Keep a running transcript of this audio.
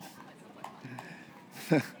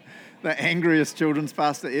the angriest children's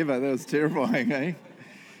pastor ever. That was terrifying, eh?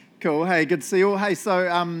 Cool. Hey, good to see you all. Hey, so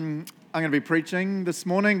I'm going to be preaching this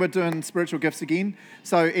morning. We're doing spiritual gifts again.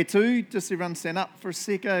 So, just everyone stand up for a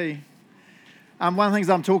sec, eh? One of the things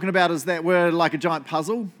I'm talking about is that we're like a giant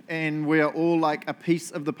puzzle, and we're all like a piece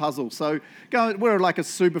of the puzzle. So we're like a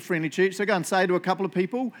super friendly church. So go and say to a couple of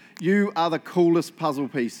people, you are the coolest puzzle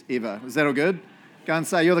piece ever. Is that all good? Go and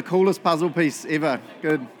say, you're the coolest puzzle piece ever.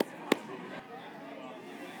 Good.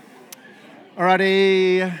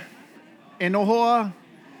 Alrighty. E noho.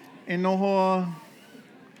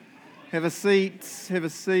 Have a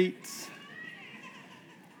seat.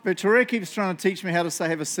 Victoria keeps trying to teach me how to say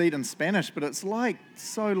have a seat in Spanish, but it's like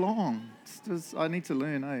so long. I need to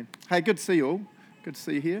learn, eh? Hey, good to see you all. Good to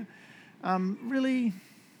see you here. Really,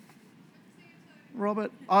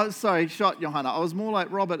 Robert? Oh, sorry, shot Johanna. I was more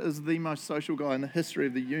like Robert is the most social guy in the history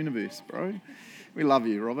of the universe, bro. We love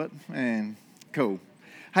you, Robert. Man, cool.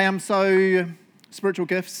 Hey, so spiritual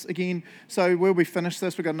gifts again. So we'll be finished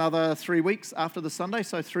this. We've got another 3 weeks after the Sunday,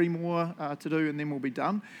 so 3 more to do, and then we'll be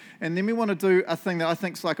done. And then we want to do a thing that I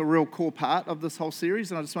think is like a real core part of this whole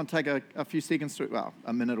series, and I just want to take a few seconds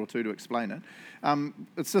a minute or two to explain it.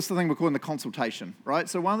 It's just the thing we're calling the consultation, right?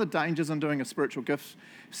 So one of the dangers in doing a spiritual gifts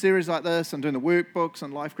series like this and doing the workbooks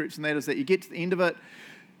and life groups and that is that you get to the end of it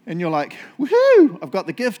and you're like, woohoo, I've got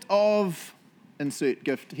the gift of, insert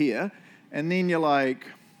gift here, and then you're like,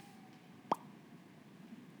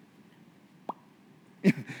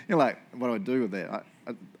 you're like, what do I do with that?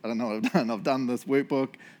 I don't know what I've done. I've done this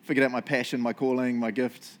workbook, figured out my passion, my calling, my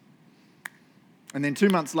gifts. And then 2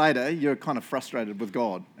 months later, you're kind of frustrated with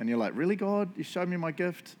God. And you're like, really, God? You showed me my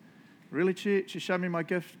gift? Really, church? You showed me my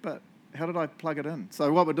gift, but how did I plug it in?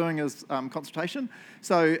 So what we're doing is consultation.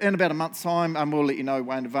 So in about a month's time, we'll let you know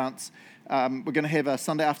way in advance. We're going to have a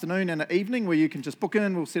Sunday afternoon and an evening where you can just book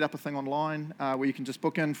in. We'll set up a thing online where you can just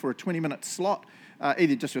book in for a 20-minute slot,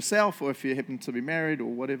 either just yourself or if you happen to be married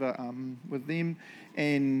or whatever with them,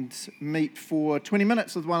 and meet for 20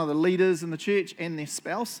 minutes with one of the leaders in the church and their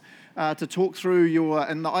spouse to talk through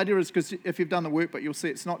and the idea is because if you've done the work, but you'll see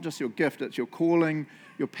it's not just your gift, it's your calling,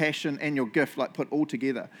 your passion and your gift, like put all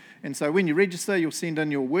together. And so when you register, you'll send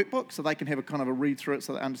in your workbook so they can have a kind of a read through it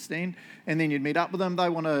so they understand. And then you'd meet up with them. They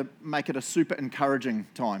want to make it a super encouraging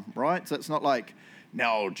time, right? So it's not like,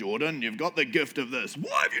 now, Jordan, you've got the gift of this.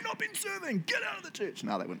 Why have you not been serving? Get out of the church.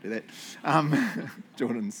 No, they wouldn't do that.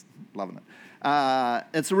 Jordan's loving it.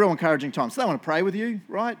 It's a real encouraging time. So they want to pray with you,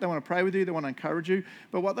 right? They want to pray with you. They want to encourage you.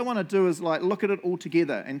 But what they want to do is like look at it all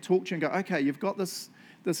together and talk to you and go, okay, you've got this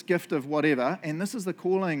gift of whatever, and this is the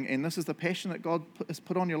calling, and this is the passion that God has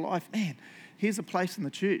put on your life. Man, here's a place in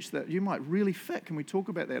the church that you might really fit. Can we talk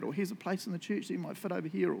about that? Or here's a place in the church that you might fit over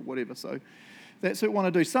here or whatever. So that's what we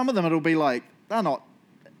want to do. Some of them it'll be like, they're not,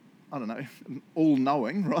 I don't know,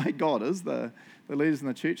 all-knowing, right? God is. The leaders in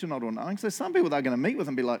the church are not all-knowing. So some people they're going to meet with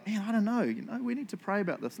and be like, man, I don't know, we need to pray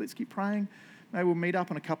about this. Let's keep praying. Maybe we'll meet up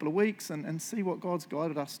in a couple of weeks and see what God's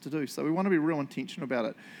guided us to do. So we want to be real intentional about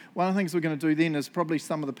it. One of the things we're going to do then is probably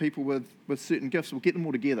some of the people with certain gifts, we'll get them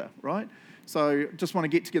all together, right? So just want to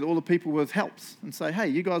get together all the people with helps and say, hey,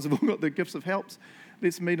 you guys have all got the gifts of helps.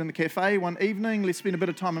 Let's meet in the cafe one evening. Let's spend a bit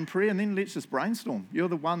of time in prayer and then let's just brainstorm. You're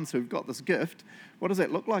the ones who've got this gift. What does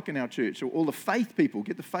that look like in our church? Or all the faith people,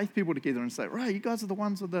 get the faith people together and say, right, you guys are the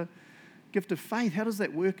ones with the gift of faith. How does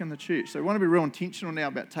that work in the church? So we want to be real intentional now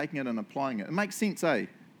about taking it and applying it. It makes sense, eh?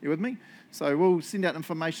 You with me? So we'll send out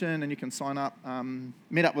information and you can sign up,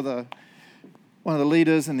 meet up with one of the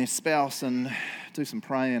leaders and their spouse and do some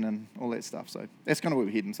praying and all that stuff. So that's kind of where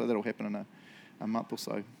we're heading. So that'll happen in a month or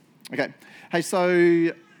so. Okay. Hey,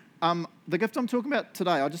 so the gift I'm talking about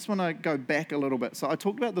today, I just want to go back a little bit. So I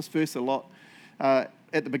talked about this verse a lot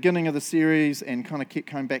at the beginning of the series and kind of kept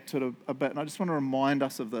coming back to it a bit. And I just want to remind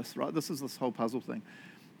us of this, right? This is this whole puzzle thing.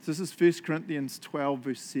 So this is 1 Corinthians 12,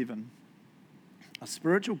 verse 7. A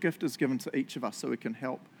spiritual gift is given to each of us so we can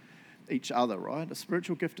help each other, right? A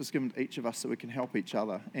spiritual gift is given to each of us so we can help each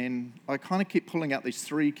other. And I kind of keep pulling out these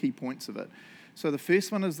 3 key points of it. So the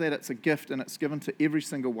first one is that it's a gift and it's given to every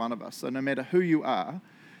single one of us. So no matter who you are,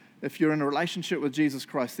 if you're in a relationship with Jesus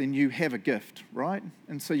Christ, then you have a gift, right?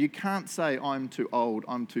 And so you can't say, I'm too old,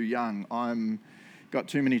 I'm too young, I'm got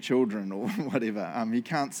too many children or whatever. You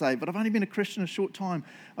can't say, but I've only been a Christian a short time.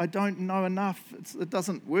 I don't know enough. It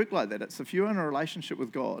doesn't work like that. It's if you're in a relationship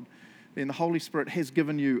with God, then the Holy Spirit has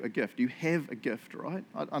given you a gift. You have a gift, right?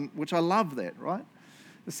 Which I love that, right?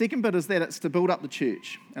 The second bit is that it's to build up the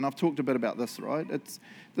church. And I've talked a bit about this, right? It's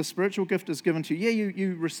the spiritual gift is given to you. Yeah,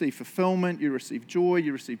 you receive fulfillment, you receive joy,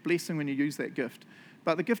 you receive blessing when you use that gift.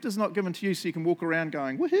 But the gift is not given to you so you can walk around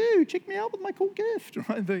going, woohoo, check me out with my cool gift,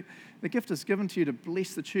 right? The gift is given to you to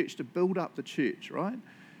bless the church, to build up the church, right?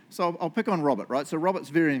 So I'll pick on Robert, right? So Robert's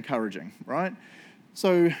very encouraging, right?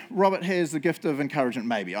 So Robert has the gift of encouragement,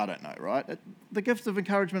 maybe, I don't know, right? The gift of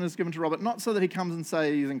encouragement is given to Robert, not so that he comes and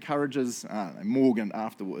says he encourages, I don't know, Morgan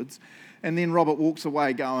afterwards, and then Robert walks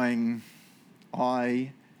away going,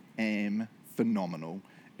 I am phenomenal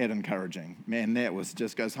at encouraging. Man, that was,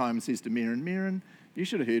 just goes home and says to Mirren, you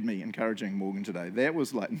should have heard me encouraging Morgan today. That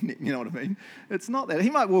was like, you know what I mean? It's not that. He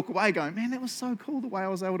might walk away going, man, that was so cool the way I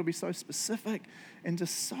was able to be so specific and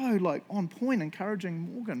just so like on point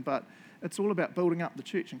encouraging Morgan. But it's all about building up the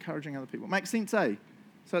church, encouraging other people. Makes sense, eh?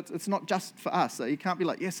 So it's not just for us. So you can't be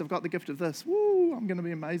like, yes, I've got the gift of this. Woo, I'm going to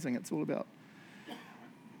be amazing. It's all about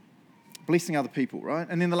blessing other people, right?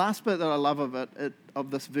 And then the last bit that I love of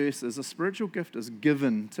this verse is a spiritual gift is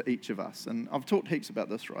given to each of us. And I've talked heaps about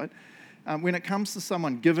this, right? When it comes to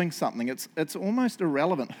someone giving something, it's almost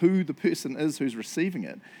irrelevant who the person is who's receiving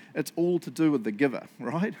it. It's all to do with the giver,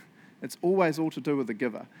 right? It's always all to do with the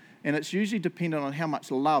giver. And it's usually dependent on how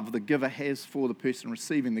much love the giver has for the person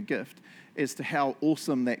receiving the gift as to how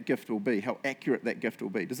awesome that gift will be, how accurate that gift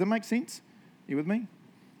will be. Does that make sense? You with me?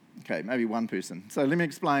 Okay, maybe one person. So let me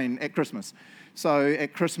explain at Christmas. So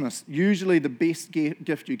at Christmas, usually the best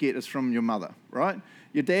gift you get is from your mother, right?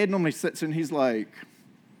 Your dad normally sits and he's like,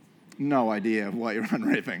 no idea what you're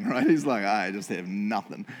unwrapping, right? He's like, I just have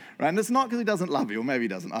nothing, right? And it's not because he doesn't love you, or maybe he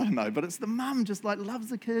doesn't, I don't know, but it's the mum just like loves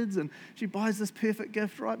the kids and she buys this perfect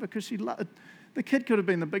gift, right? Because the kid could have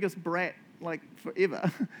been the biggest brat like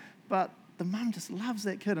forever, but the mum just loves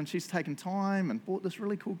that kid and she's taken time and bought this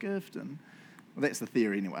really cool gift and well, that's the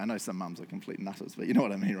theory anyway. I know some mums are complete nutters, but you know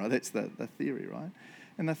what I mean, right? That's the theory, right?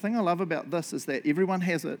 And the thing I love about this is that everyone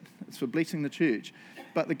has it. It's for blessing the church.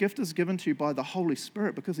 But the gift is given to you by the Holy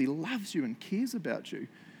Spirit because he loves you and cares about you.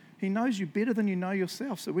 He knows you better than you know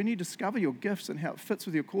yourself. So when you discover your gifts and how it fits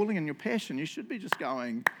with your calling and your passion, you should be just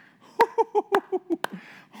going,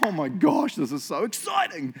 oh my gosh, this is so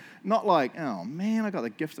exciting. Not like, oh man, I got the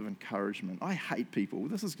gift of encouragement. I hate people.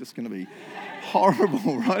 This is just going to be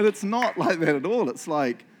horrible, right? It's not like that at all. It's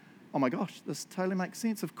like, oh my gosh, this totally makes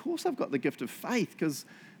sense. Of course I've got the gift of faith because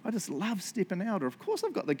I just love stepping out. Or of course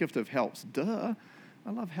I've got the gift of helps. Duh. I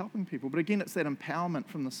love helping people. But again, it's that empowerment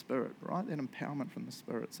from the Spirit, right? That empowerment from the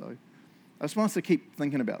Spirit. So I just want us to keep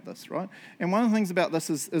thinking about this, right? And one of the things about this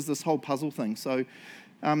is this whole puzzle thing. So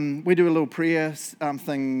we do a little prayer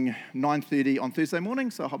thing 9:30 on Thursday morning.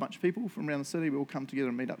 So a whole bunch of people from around the city, we all come together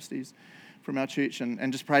and meet upstairs from our church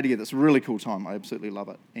and just pray together. It's a really cool time. I absolutely love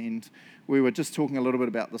it. And we were just talking a little bit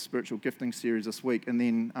about the spiritual gifting series this week. And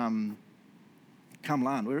then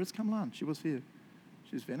Kamlan, where is Kamlan? She was here.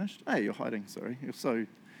 She's vanished. Hey, you're hiding, sorry. You're so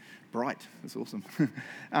bright. That's awesome.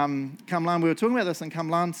 Kamlan, we were talking about this and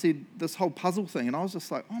Kamlan said this whole puzzle thing. And I was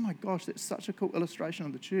just like, oh my gosh, that's such a cool illustration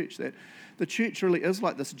of the church, that the church really is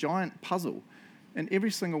like this giant puzzle. And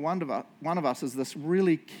every single one of us is this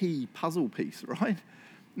really key puzzle piece, right?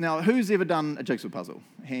 Now, who's ever done a jigsaw puzzle?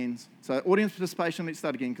 Hands. So audience participation, let's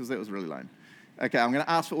start again because that was really lame. Okay, I'm going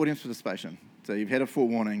to ask for audience participation. So you've had a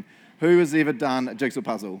forewarning. Who has ever done a jigsaw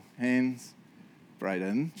puzzle? Hands.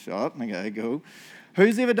 Brayden, shot. Okay, cool.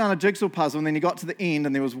 Who's ever done a jigsaw puzzle and then you got to the end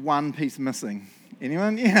and there was one piece missing?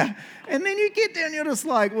 Anyone? Yeah. And then you get there and you're just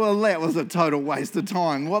like, well, that was a total waste of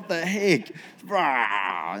time. What the heck?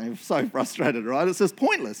 You're so frustrated, right? It's just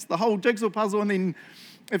pointless, the whole jigsaw puzzle. And then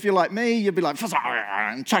if you're like me, you'd be like,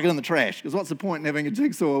 and chuck it in the trash. Because what's the point in having a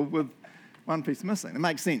jigsaw with one piece missing? It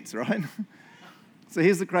makes sense, right? So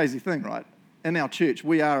here's the crazy thing, right? In our church,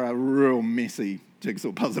 we are a real messy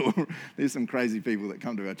jigsaw puzzle. There's some crazy people that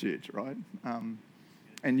come to our church, right?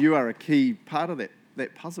 And you are a key part of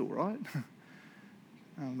that puzzle, right?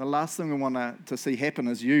 The last thing we want to see happen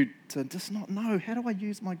is you to just not know, how do I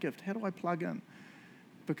use my gift? How do I plug in?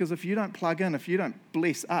 Because if you don't plug in, if you don't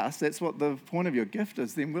bless us, that's what the point of your gift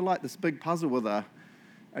is. Then we're like this big puzzle with a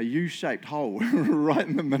U-shaped hole right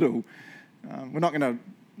in the middle. We're not going to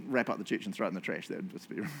wrap up the church and throw it in the trash. That would just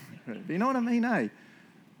be... But you know what I mean, eh?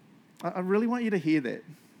 I really want you to hear that.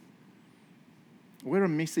 We're a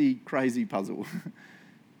messy, crazy puzzle.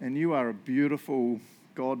 And you are a beautiful,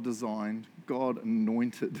 God-designed,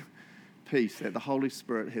 God-anointed piece that the Holy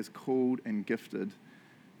Spirit has called and gifted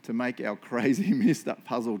to make our crazy, messed up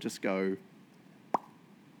puzzle just go.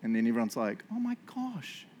 And then everyone's like, oh my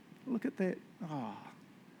gosh, look at that. Oh,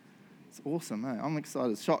 it's awesome, eh? I'm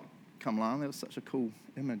excited. Shot Kamlan, that was such a cool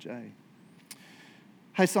image, eh?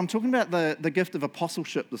 Hey, so I'm talking about the gift of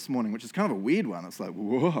apostleship this morning, which is kind of a weird one. It's like,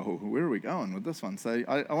 whoa, where are we going with this one? So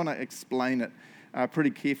I want to explain it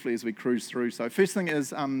pretty carefully as we cruise through. So first thing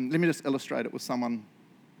is, let me just illustrate it with someone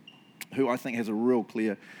who I think has a real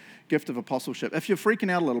clear gift of apostleship. If you're freaking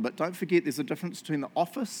out a little bit, don't forget there's a difference between the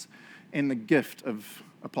office and the gift of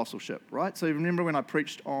apostleship, right? So remember when I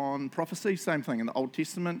preached on prophecy, same thing. In the Old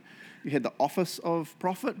Testament, you had the office of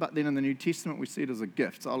prophet, but then in the New Testament, we see it as a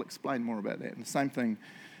gift. So I'll explain more about that. And the same thing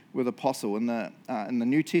with apostle. In the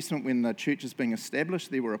New Testament, when the church is being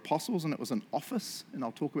established, there were apostles, and it was an office, and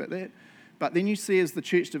I'll talk about that. But then you see as the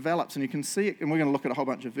church develops, and you can see it, and we're going to look at a whole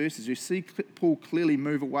bunch of verses, you see Paul clearly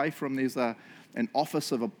move away from there's an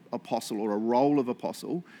office of apostle or a role of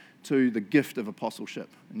apostle to the gift of apostleship.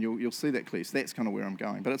 And you'll see that clearly. So that's kind of where I'm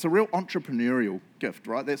going. But it's a real entrepreneurial gift,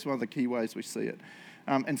 right? That's one of the key ways we see it.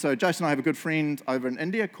 And so Jason and I have a good friend over in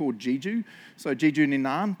India called Jiju. So Jiju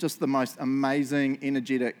Ninan, just the most amazing,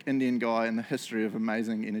 energetic Indian guy in the history of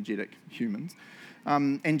amazing, energetic humans.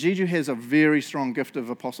 And Jiju has a very strong gift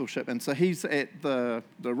of apostleship. And so he's at the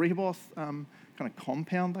Rehoboth kind of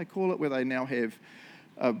compound, they call it, where they now have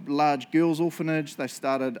a large girls' orphanage. They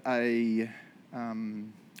started a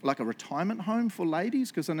retirement home for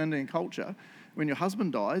ladies, because in Indian culture, when your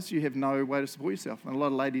husband dies, you have no way to support yourself. And a lot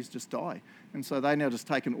of ladies just die. And so they now just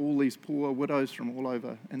taken all these poor widows from all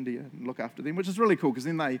over India and look after them, which is really cool, because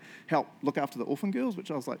then they help look after the orphan girls, which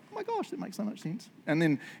I was like, oh my gosh, that makes so much sense. And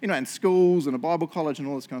then, in schools and a Bible college and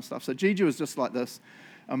all this kind of stuff. So Jiju is just like this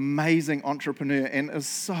amazing entrepreneur, and it's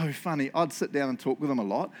so funny. I'd sit down and talk with him a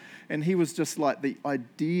lot, and he was just like the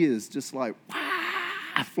ideas just like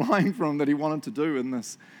flying from that he wanted to do in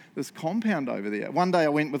this compound over there. One day I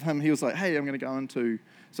went with him, he was like, hey, I'm going to go into,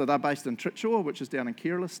 so they're based in Tritshaw, which is down in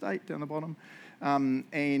Kerala State, down the bottom,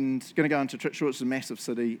 and going to go into Tritshaw, which is a massive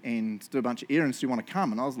city, and do a bunch of errands. Do you want to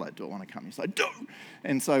come? And I was like, do I want to come? He's like, do!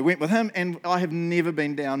 And so I went with him, and I have never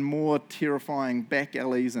been down more terrifying back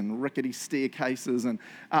alleys and rickety staircases and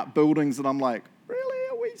up buildings that I'm like, really?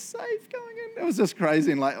 Are we safe going in? It was just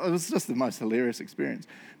crazy, and it was just the most hilarious experience.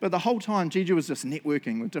 But the whole time, Jiju was just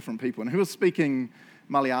networking with different people, and he was speaking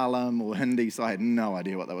Malayalam or Hindi, so I had no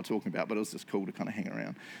idea what they were talking about, but it was just cool to kind of hang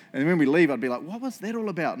around. And when we leave, I'd be like, what was that all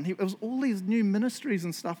about? And it was all these new ministries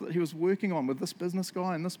and stuff that he was working on with this business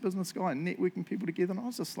guy and networking people together. And I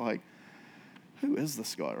was just like, who is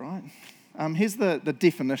this guy, right? Here's the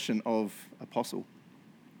definition of apostle.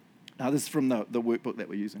 Now, this is from the workbook that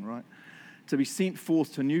we're using, right? To be sent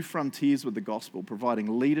forth to new frontiers with the gospel,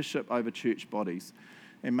 providing leadership over church bodies,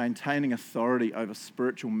 and maintaining authority over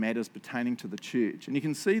spiritual matters pertaining to the church. And you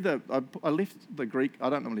can see that I left the Greek,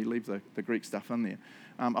 I don't normally leave the Greek stuff in there.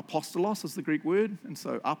 Apostolos is the Greek word, and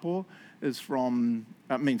so apo is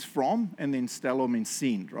means from, and then stello means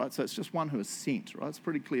send, right? So it's just one who is sent, right? It's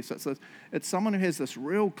pretty clear. So it's someone who has this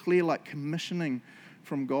real clear commissioning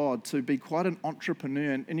from God to be quite an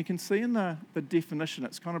entrepreneur. And you can see in the definition,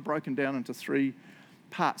 it's kind of broken down into three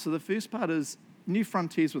parts. So the first part is new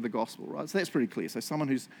frontiers with the gospel, right? So that's pretty clear. So someone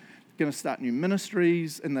who's going to start new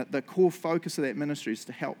ministries, and the core focus of that ministry is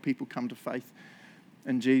to help people come to faith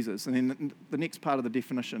in Jesus. And then the next part of the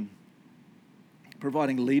definition,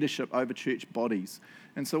 providing leadership over church bodies.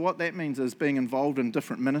 And so what that means is being involved in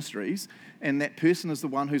different ministries, and that person is the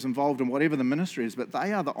one who's involved in whatever the ministry is, but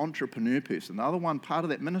they are the entrepreneur person. They're the one part of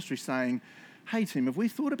that ministry saying, hey team, have we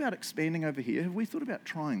thought about expanding over here? Have we thought about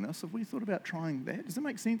trying this? Have we thought about trying that? Does it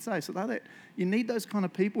make sense? So you need those kind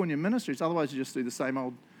of people in your ministries, otherwise you just do the same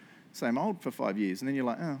old for 5 years, and then you're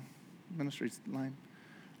like, oh, ministry's lame.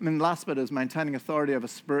 And then the last bit is maintaining authority over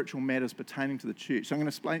spiritual matters pertaining to the church. So I'm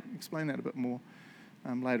going to explain that a bit more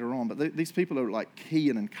later on. But these people are key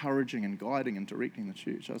in encouraging and guiding and directing the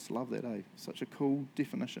church. I just love that, Such a cool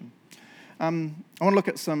definition. I want to look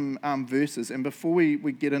at some verses, and before we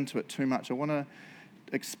get into it too much, I want to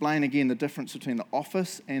explain again the difference between the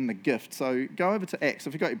office and the gift. So go over to Acts.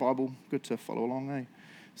 If you've got your Bible, good to follow along,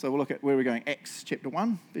 So we'll look at where we're going. Acts chapter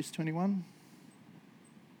 1, verse 21.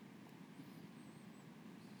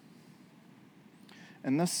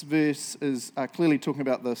 And this verse is clearly talking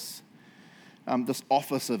about this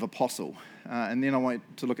office of apostle. And then I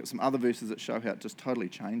want to look at some other verses that show how it just totally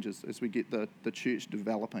changes as we get the church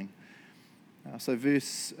developing. So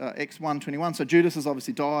verse Acts 1:21. So Judas has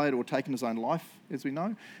obviously died or taken his own life, as we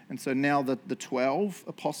know. And so now the 12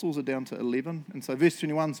 apostles are down to 11. And so verse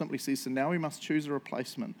 21 simply says, so now we must choose a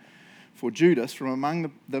replacement for Judas from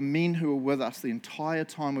among the men who were with us the entire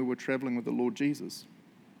time we were traveling with the Lord Jesus.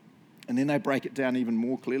 And then they break it down even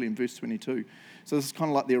more clearly in verse 22. So this is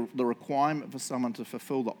kind of like the requirement for someone to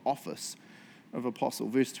fulfill the office of apostle.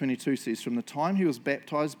 Verse 22 says, from the time he was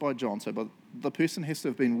baptized by John, so the person has to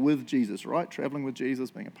have been with Jesus, right? Traveling with Jesus,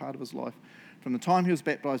 being a part of his life. From the time he was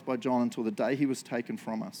baptized by John until the day he was taken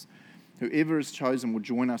from us. Whoever is chosen will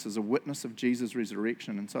join us as a witness of Jesus'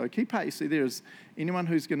 resurrection. And so a key part you see there is anyone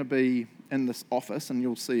who's going to be in this office, and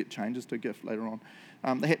you'll see it changes to a gift later on.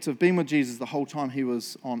 They had to have been with Jesus the whole time he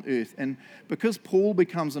was on earth. And because Paul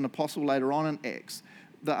becomes an apostle later on in Acts,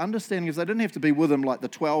 the understanding is they didn't have to be with him like the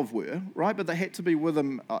 12 were, right? But they had to be with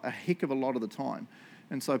him a heck of a lot of the time.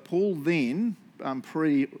 And so Paul then,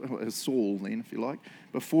 Saul then, if you like,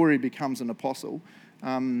 before he becomes an apostle,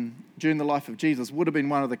 during the life of Jesus, would have been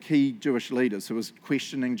one of the key Jewish leaders who was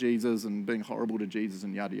questioning Jesus and being horrible to Jesus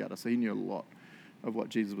and yada yada. So he knew a lot of what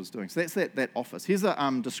Jesus was doing. So that's that office. Here's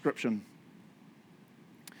a description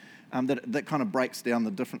that kind of breaks down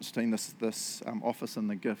the difference between this office and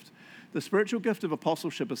the gift. The spiritual gift of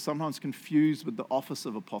apostleship is sometimes confused with the office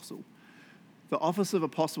of apostle. The office of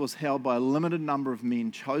apostle is held by a limited number of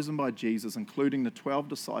men chosen by Jesus, including the 12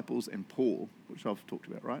 disciples and Paul, which I've talked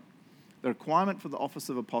about, right? The requirement for the office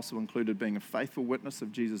of apostle included being a faithful witness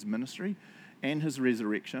of Jesus' ministry and his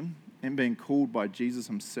resurrection, and being called by Jesus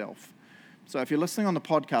himself. So if you're listening on the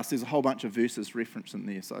podcast, there's a whole bunch of verses referenced in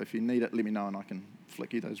there. So if you need it, let me know and I can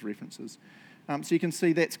flick you those references. So you can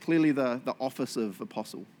see that's clearly the office of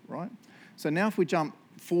apostle, right? So now if we jump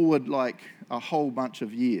forward like a whole bunch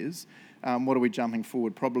of years, what are we jumping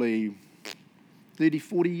forward? Probably 30,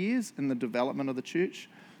 40 years in the development of the church.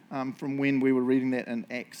 From when we were reading that in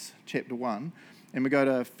Acts chapter 1, and we go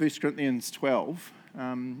to 1 Corinthians 12,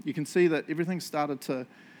 you can see that everything started to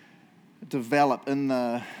develop in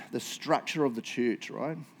the structure of the church,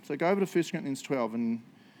 right? So go over to 1 Corinthians 12 and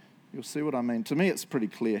you'll see what I mean. To me, it's pretty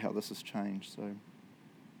clear how this has changed.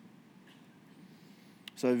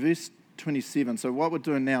 So verse 27, so what we're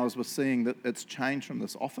doing now is we're seeing that it's changed from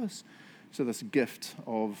this office to this gift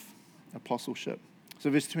of apostleship. So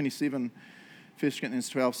verse 27, 1 Corinthians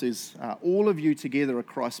 12 says, all of you together are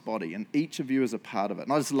Christ's body, and each of you is a part of it.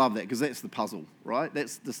 And I just love that because that's the puzzle, right?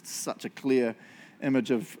 That's just such a clear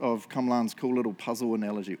image of Kamlan's cool little puzzle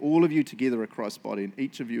analogy. All of you together are Christ's body, and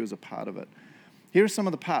each of you is a part of it. Here are some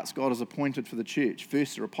of the parts God has appointed for the church.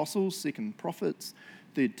 First are apostles, second prophets,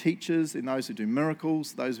 third teachers, then those who do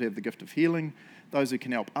miracles, those who have the gift of healing, those who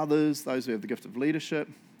can help others, those who have the gift of leadership,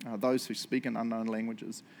 those who speak in unknown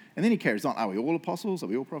languages. And then he carries on. Are we all apostles? Are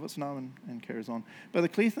we all prophets? No, and carries on. But the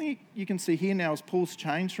clear thing you can see here now is Paul's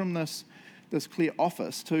changed from this clear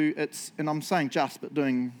office to it's, and I'm saying just, but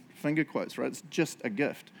doing finger quotes, right? It's just a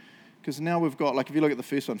gift. Because now we've got, like if you look at the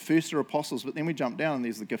first one, first are apostles, but then we jump down and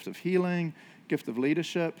there's the gift of healing, gift of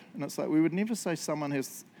leadership. And it's like we would never say someone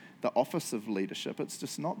has the office of leadership. It's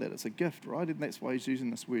just not that. It's a gift, right? And that's why he's using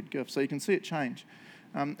this word gift. So you can see it change.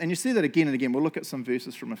 And you see that again and again. We'll look at some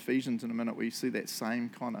verses from Ephesians in a minute where you see that same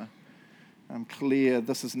kind of clear,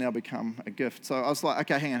 this has now become a gift. So I was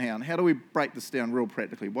like, okay, hang on. How do we break this down real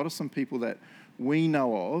practically? What are some people that we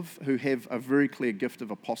know of who have a very clear gift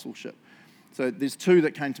of apostleship? So there's two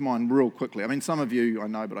that came to mind real quickly. I mean, some of you I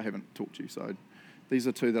know, but I haven't talked to you. So these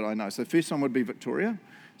are two that I know. So first one would be Victoria.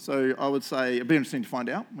 So I would say it'd be interesting to find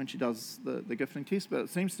out when she does the gifting test, but it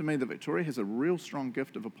seems to me that Victoria has a real strong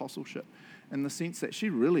gift of apostleship in the sense that she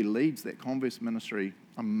really leads that Converse ministry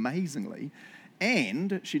amazingly,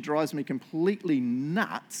 and she drives me completely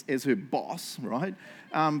nuts as her boss, right?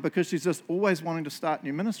 Because she's just always wanting to start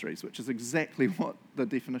new ministries, which is exactly what the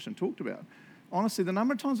definition talked about. Honestly, the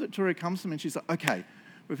number of times Victoria comes to me and she's like, okay,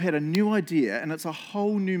 we've had a new idea and it's a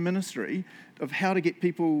whole new ministry of how to get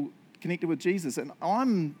people connected with Jesus. And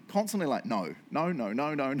I'm constantly like, no.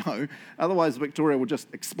 Otherwise, Victoria will just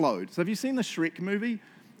explode. So have you seen the Shrek movie?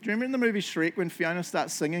 Do you remember in the movie Shrek when Fiona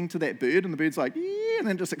starts singing to that bird and the bird's like, yeah, and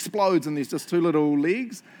then just explodes and there's just two little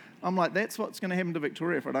legs? I'm like, that's what's going to happen to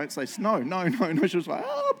Victoria if I don't say, no. She was like,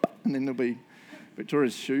 oh, and then there'll be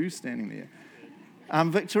Victoria's shoes standing there.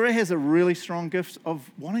 Victoria has a really strong gift of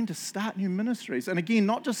wanting to start new ministries. And again,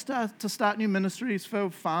 not just to start new ministries for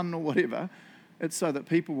fun or whatever. It's so that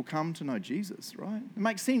people will come to know Jesus, right? It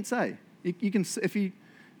makes sense, eh? You can see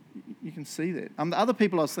that. The other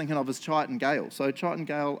people I was thinking of is Chait and Gail. So Chait and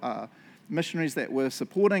Gail are missionaries that we're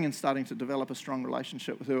supporting and starting to develop a strong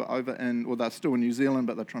relationship with who are over in, well, they're still in New Zealand,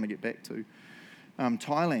 but they're trying to get back to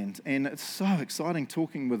Thailand. And it's so exciting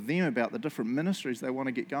talking with them about the different ministries they want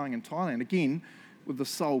to get going in Thailand. Again, with the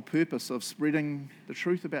sole purpose of spreading the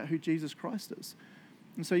truth about who Jesus Christ is.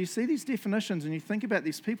 And so you see these definitions and you think about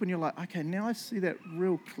these people and you're like, okay, now I see that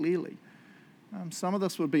real clearly. Some of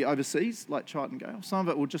this would be overseas, like Chait and Gail. Some of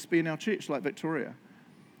it will just be in our church, like Victoria.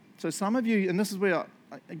 So some of you, and this is where,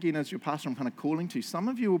 again, as your pastor, I'm kind of calling to you, some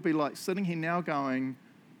of you will be like sitting here now going,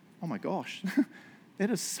 oh my gosh, that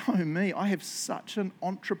is so me. I have such an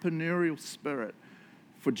entrepreneurial spirit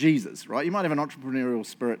for Jesus, right? You might have an entrepreneurial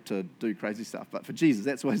spirit to do crazy stuff, but for Jesus,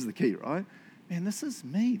 that's always the key, right? Man, this is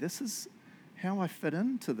me. This is how I fit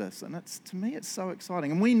into this. And to me, it's so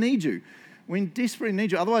exciting. And we need you. We desperately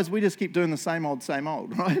need you. Otherwise, we just keep doing the same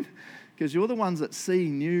old, right? Because you're the ones that see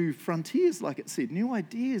new frontiers, like it said, new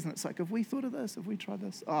ideas. And it's like, have we thought of this? Have we tried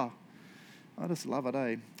this? Oh, I just love it,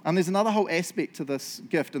 eh? And there's another whole aspect to this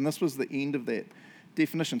gift, and this was the end of that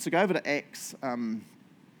definition. So go over to Acts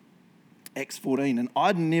 14. And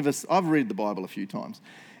I've read the Bible a few times,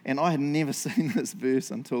 and I had never seen this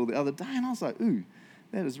verse until the other day. And I was like, ooh,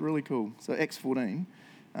 that is really cool. So Acts 14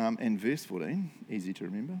 and verse 14, easy to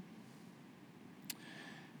remember.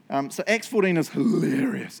 So Acts 14 is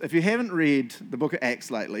hilarious. If you haven't read the book of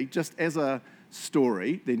Acts lately, just as a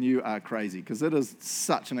story, then you are crazy, because it is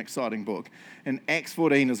such an exciting book. And Acts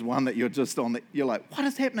 14 is one that you're just on, you're like, what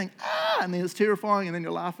is happening? And then it's terrifying, and then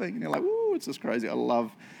you're laughing, and you're like, ooh, it's just crazy. I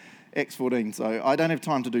love Acts 14. So I don't have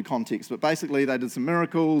time to do context, but basically they did some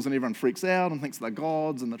miracles, and everyone freaks out and thinks they're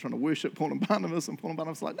gods, and they're trying to worship Paul and Barnabas, and Paul and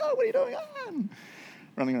Barnabas are like, no, what are you doing? And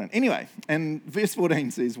running around. Anyway, and verse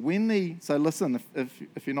 14 says, so listen,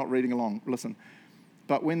 if you're not reading along, listen.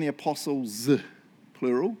 But when the apostles,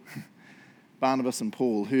 plural, Barnabas and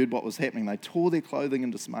Paul, heard what was happening, they tore their clothing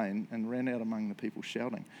in dismay and ran out among the people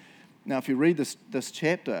shouting. Now, if you read this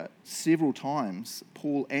chapter, several times,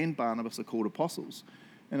 Paul and Barnabas are called apostles.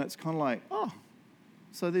 And it's kind of like, oh,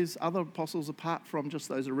 so there's other apostles apart from just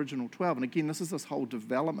those original 12. And again, this is this whole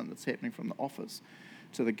development that's happening from the office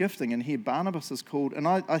to the gifting. And here Barnabas is called, and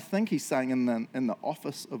I think he's saying in the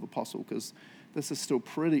office of apostle, because this is still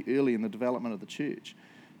pretty early in the development of the church.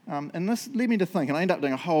 And this led me to think, and I ended up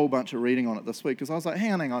doing a whole bunch of reading on it this week, because I was like,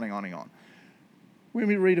 hang on. When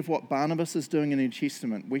we read of what Barnabas is doing in the New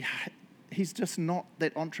Testament, he's just not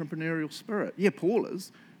that entrepreneurial spirit. Yeah, Paul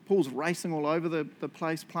is. Paul's racing all over the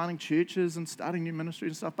place, planting churches and starting new ministries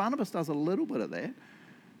and stuff. Barnabas does a little bit of that,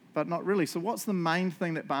 but not really. So what's the main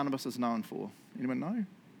thing that Barnabas is known for? Anyone know?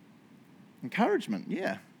 Encouragement,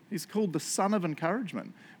 yeah. He's called the son of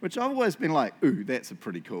encouragement, which I've always been like, ooh, that's a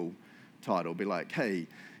pretty cool title. Be like, hey,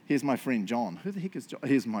 here's my friend John. Who the heck is John?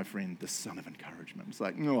 Here's my friend, the son of encouragement. It's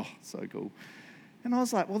like, oh, so cool. And I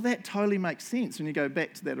was like, well, that totally makes sense. When you go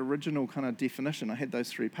back to that original kind of definition, I had those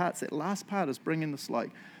three parts. That last part is bringing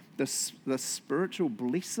this spiritual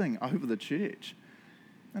blessing over the church.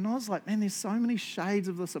 And I was like, man, there's so many shades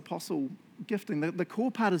of this apostle gifting. The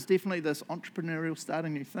core part is definitely this entrepreneurial,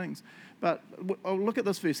 starting new things. But I'll look at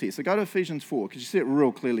this verse here. So go to Ephesians 4, because you see it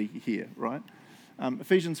real clearly here, right?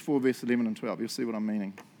 Ephesians 4, verse 11 and 12. You'll see what I'm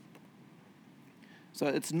meaning. So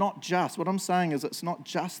it's not just, what I'm saying is it's not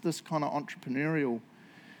just this kind of entrepreneurial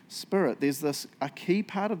spirit. There's a key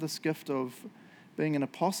part of this gift of being an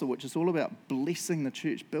apostle, which is all about blessing the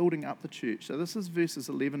church, building up the church. So this is verses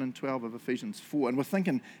 11 and 12 of Ephesians 4. And we're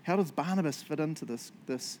thinking, how does Barnabas fit into this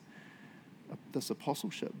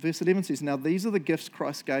apostleship? Verse 11 says, now these are the gifts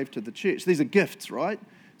Christ gave to the church. These are gifts, right?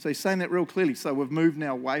 So he's saying that real clearly. So we've moved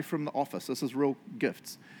now away from the office. This is real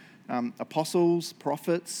gifts. Apostles,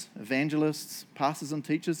 prophets, evangelists, pastors and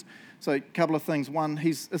teachers. So a couple of things. One,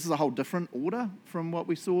 this is a whole different order from what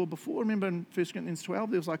we saw before. Remember in 1 Corinthians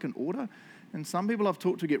 12, there was like an order. And some people I've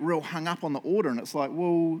talked to get real hung up on the order, and it's like,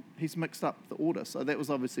 well, he's mixed up the order. So that was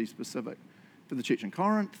obviously specific for the church in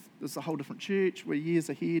Corinth. This is a whole different church. We're years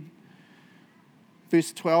ahead.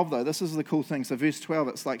 Verse 12, though, this is the cool thing. So verse 12,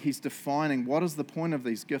 it's like he's defining what is the point of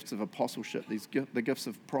these gifts of apostleship, the gifts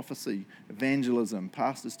of prophecy, evangelism,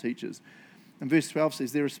 pastors, teachers. And verse 12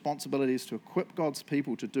 says their responsibility is to equip God's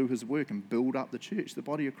people to do his work and build up the church, the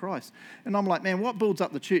body of Christ. And I'm like, man, what builds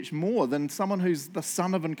up the church more than someone who's the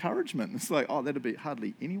son of encouragement? It's like, oh, that'd be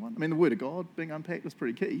hardly anyone. I mean, the word of God being unpacked is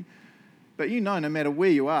pretty key. But no matter where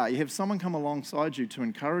you are, you have someone come alongside you to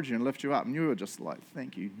encourage you and lift you up. And you're just like,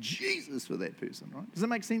 thank you, Jesus, for that person, right? Does that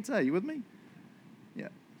make sense, You with me? Yeah.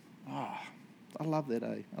 Oh, I love that,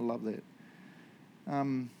 I love that.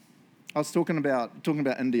 I was talking about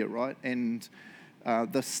India, right? And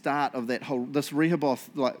the start of this Rehoboth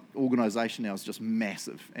organisation now is just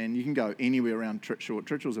massive. And you can go anywhere around Tritshaw.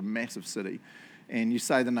 Tritshaw's a massive city. And you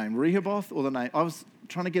say the name Rehoboth or the name... I was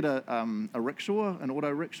trying to get a rickshaw, an auto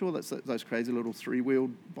rickshaw, that's those crazy little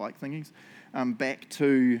three-wheeled bike thingies, back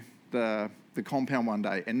to the compound one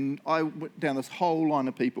day. And I went down this whole line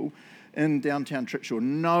of people in downtown Tritshaw.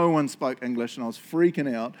 No one spoke English, and I was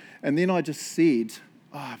freaking out. And then I just said...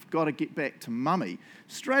 oh, I've got to get back to Mummy.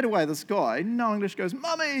 Straight away, this guy, no English, goes,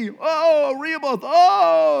 Mummy, oh, Rehoboth,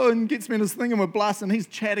 oh, and gets me in his thing and we're blasting. He's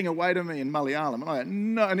chatting away to me in Malayalam. And I go,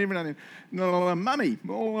 no, and every now and then, no, Mummy,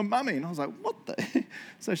 oh, Mummy. And I was like, what the?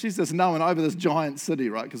 So she's just knowing over this giant city,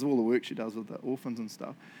 right, because of all the work she does with the orphans and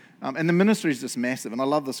stuff. And the ministry is just massive. And I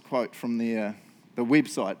love this quote from the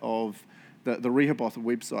website of the Rehoboth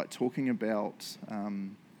website talking about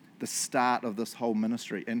the start of this whole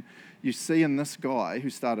ministry. And you see in this guy who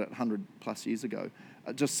started 100 plus years ago,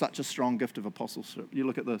 just such a strong gift of apostleship. You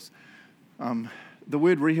look at this. The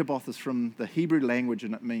word Rehoboth is from the Hebrew language,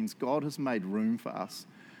 and it means God has made room for us.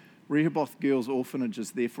 Rehoboth Girls Orphanage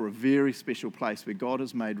is therefore a very special place where God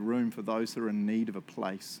has made room for those who are in need of a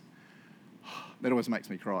place. That always makes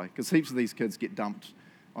me cry, because heaps of these kids get dumped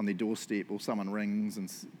on their doorstep, or someone rings,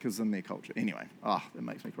 and because in their culture. Anyway, that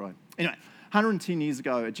makes me cry. Anyway, 110 years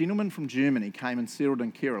ago, a gentleman from Germany came and settled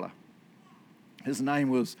in Kerala. His name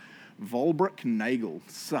was Volbrick Nagel,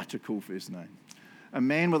 such a cool first name. A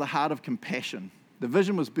man with a heart of compassion. The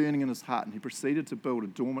vision was burning in his heart, and he proceeded to build a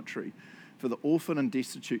dormitory for the orphan and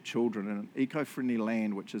destitute children in an eco-friendly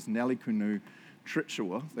land, which is Nelikunu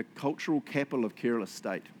Trichy, the cultural capital of Kerala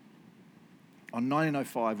state. On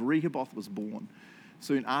 1905, Rehoboth was born.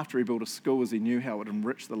 Soon after, he built a school as he knew how it would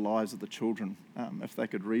enrich the lives of the children if they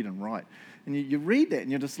could read and write. And you read that and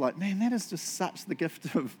you're just like, man, that is just such the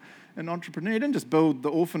gift of an entrepreneur. He didn't just build the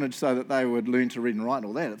orphanage so that they would learn to read and write and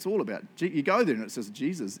all that. It's all about, you go there and it says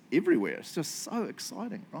Jesus everywhere. It's just so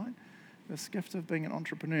exciting, right? This gift of being an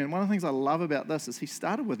entrepreneur. And one of the things I love about this is he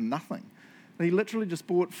started with nothing. He literally just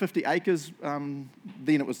bought 50 acres, then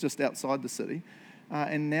it was just outside the city.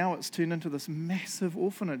 And now it's turned into this massive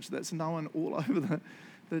orphanage that's known all over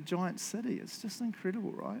the giant city. It's just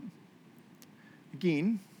incredible, right?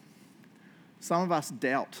 Again, some of us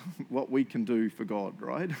doubt what we can do for God,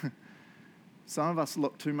 right? Some of us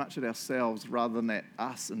look too much at ourselves rather than at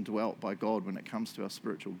us indwelt by God when it comes to our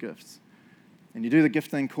spiritual gifts. And you do the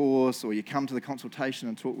gifting course, or you come to the consultation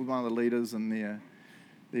and talk with one of the leaders and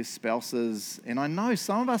their spouses. And I know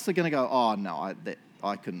some of us are going to go, oh, no,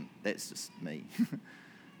 I couldn't, that's just me.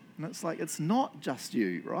 And it's like, it's not just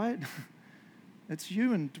you, right? It's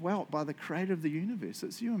you indwelt by the creator of the universe.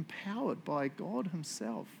 It's you empowered by God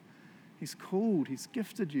himself. He's called, he's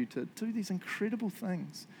gifted you to do these incredible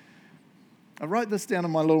things. I wrote this down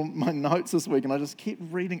in my notes this week, and I just kept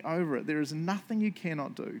reading over it. There is nothing you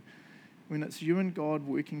cannot do when it's you and God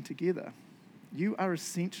working together. You are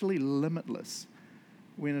essentially limitless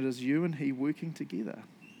when it is you and he working together.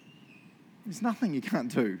 There's nothing you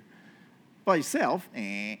can't do. By yourself,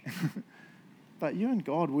 but you and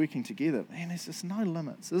God working together, man, there's just no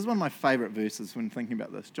limits. This is one of my favourite verses when thinking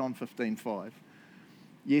about this, John 15:5.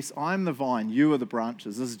 Yes, I am the vine, you are the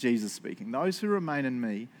branches. This is Jesus speaking. Those who remain in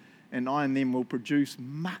me and I in them will produce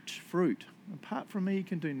much fruit. Apart from me, you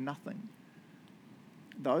can do nothing.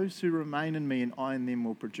 Those who remain in me and I in them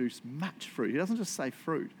will produce much fruit. He doesn't just say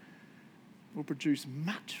fruit. Will produce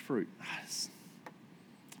much fruit.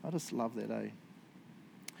 I just love that, eh?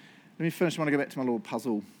 Let me finish. I want to go back to my little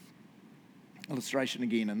puzzle illustration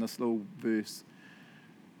again in this little verse.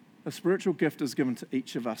 A spiritual gift is given to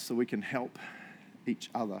each of us so we can help each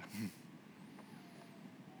other.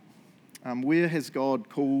 Where has God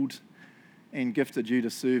called and gifted you to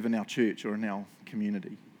serve in our church or in our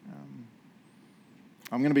community?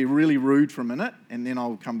 I'm going to be really rude for a minute, and then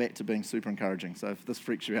I'll come back to being super encouraging. So if this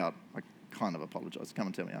freaks you out, I kind of apologise. Come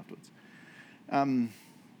and tell me afterwards.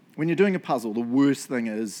 When you're doing a puzzle, the worst thing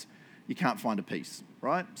is you can't find a piece,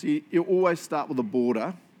 right? So you always start with a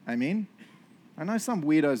border. Amen? I know some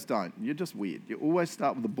weirdos don't. You're just weird. You always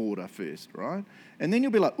start with the border first, right? And then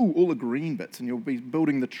you'll be like, ooh, all the green bits, and you'll be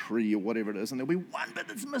building the tree or whatever it is, and there'll be one bit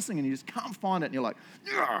that's missing, and you just can't find it, and you're like,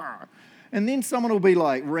 yeah. And then someone will be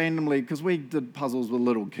like randomly, because we did puzzles with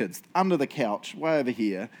little kids, under the couch, way over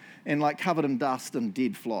here, and like covered in dust and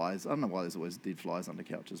dead flies. I don't know why there's always dead flies under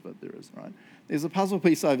couches, but there is, right? There's a puzzle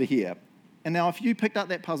piece over here. And now if you picked up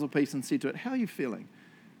that puzzle piece and said to it, how are you feeling?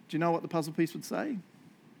 Do you know what the puzzle piece would say?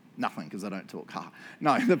 Nothing, because I don't talk.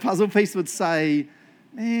 No, the puzzle piece would say,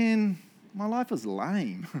 man, my life is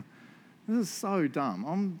lame. This is so dumb.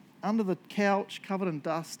 I'm under the couch, covered in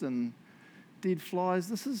dust and dead flies.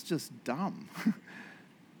 This is just dumb.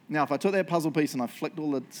 Now, if I took that puzzle piece and I flicked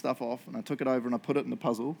all the stuff off and I took it over and I put it in the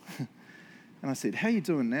puzzle and I said, how are you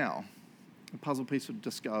doing now? The puzzle piece would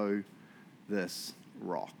just go, this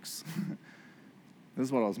rocks. This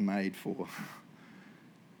is what I was made for.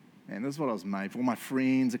 And this is what I was made for. All my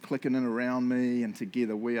friends are clicking in around me, and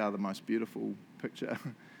together we are the most beautiful picture.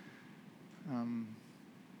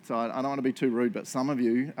 So I don't want to be too rude, but some of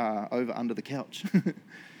you are over under the couch.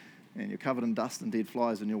 And you're covered in dust and dead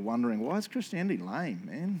flies, and you're wondering, why is Christianity lame,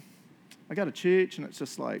 man? I go to church, and it's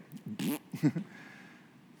just like,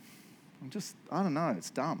 I don't know, it's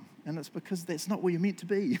dumb. And it's because that's not where you're meant to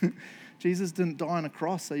be. Jesus didn't die on a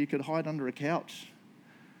cross so you could hide under a couch,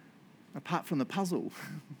 apart from the puzzle.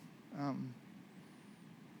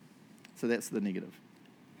 So that's the negative.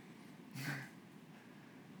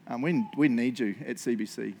 We need you at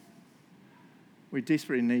CBC. We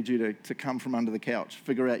desperately need you to come from under the couch,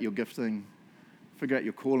 figure out your gifting, figure out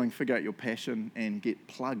your calling, figure out your passion, and get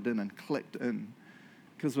plugged in and clicked in.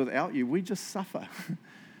 Because without you, we just suffer.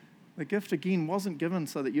 The gift, again, wasn't given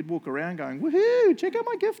so that you'd walk around going, woohoo, check out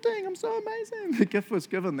my gifting, I'm so amazing. The gift was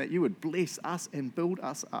given that you would bless us and build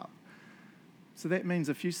us up. So that means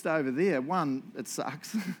if you stay over there, one, it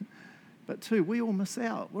sucks. But two, we all miss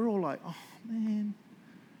out. We're all like, oh, man,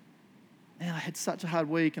 I had such a hard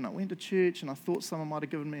week, and I went to church, and I thought someone might have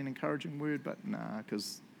given me an encouraging word, but nah,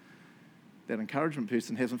 because that encouragement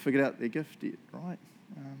person hasn't figured out their gift yet, right?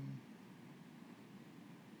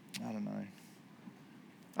 I don't know.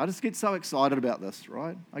 I just get so excited about this,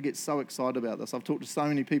 right? I get so excited about this. I've talked to so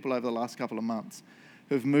many people over the last couple of months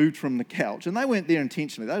who've moved from the couch, and they weren't there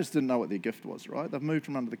intentionally. They just didn't know what their gift was, right? They've moved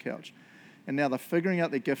from under the couch, and now they're figuring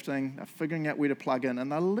out their gifting, they're figuring out where to plug in,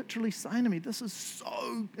 and they're literally saying to me, this is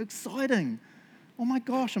so exciting. Oh my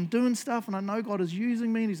gosh, I'm doing stuff, and I know God is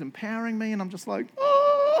using me, and He's empowering me, and I'm just like,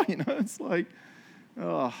 oh, it's like,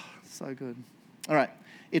 oh, so good. All right,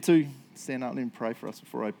 Etu, stand up and pray for us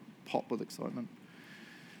before I pop with excitement.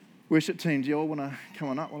 Worship team, do you all want to come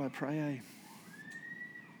on up while I pray, eh?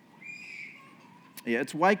 Yeah,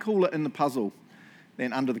 it's way cooler in the puzzle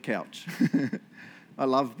than under the couch. I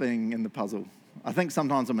love being in the puzzle. I think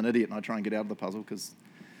sometimes I'm an idiot and I try and get out of the puzzle because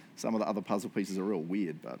some of the other puzzle pieces are real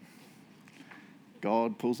weird, but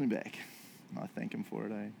God pulls me back. I thank Him for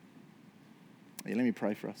it, eh? Yeah, let me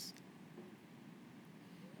pray for us.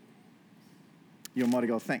 You Almighty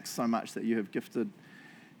God, thanks so much that You have gifted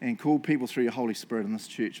and called people through Your Holy Spirit in this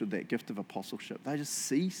church with that gift of apostleship. They just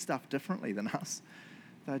see stuff differently than us.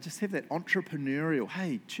 They just have that entrepreneurial,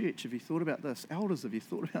 hey, church, have you thought about this? Elders, have you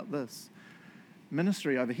thought about this?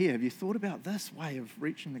 Ministry over here, have you thought about this way of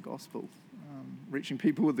reaching the gospel, reaching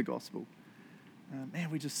people with the gospel? Man,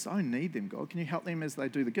 we just so need them, God. Can You help them as they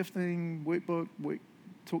do the gifting, workbook,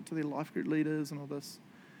 talk to their life group leaders and all this,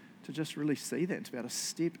 to just really see that, to be able to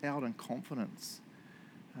step out in confidence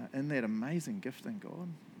in that amazing gifting, God.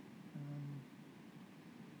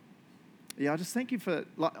 I just thank You for,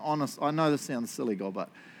 honest, I know this sounds silly, God, but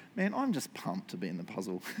man, I'm just pumped to be in the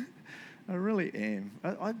puzzle. I really am.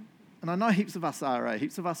 And I know heaps of us are,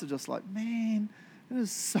 heaps of us are just like, man, it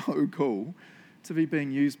is so cool to be being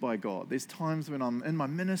used by God. There's times when I'm in my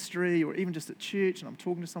ministry or even just at church and I'm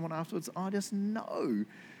talking to someone afterwards, I just know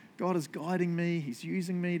God is guiding me, He's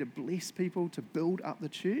using me to bless people, to build up the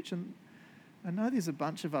church. And I know there's a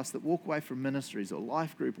bunch of us that walk away from ministries or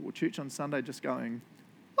life group or church on Sunday just going,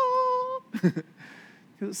 because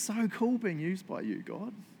it's so cool being used by You,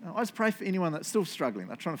 God. I just pray for anyone that's still struggling.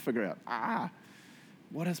 They're trying to figure out,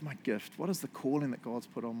 what is my gift? What is the calling that God's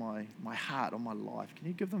put on my heart, on my life? Can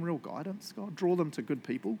You give them real guidance, God? Draw them to good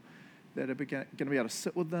people that are going to be able to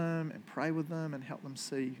sit with them and pray with them and help them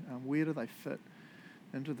see where do they fit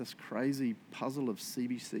into this crazy puzzle of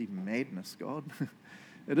CBC madness, God.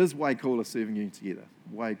 It is way cooler serving You together.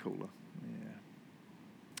 Way cooler.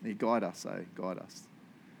 Yeah. Guide us, Guide us.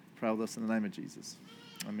 Pray all this in the name of Jesus.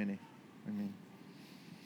 Amen. Amen.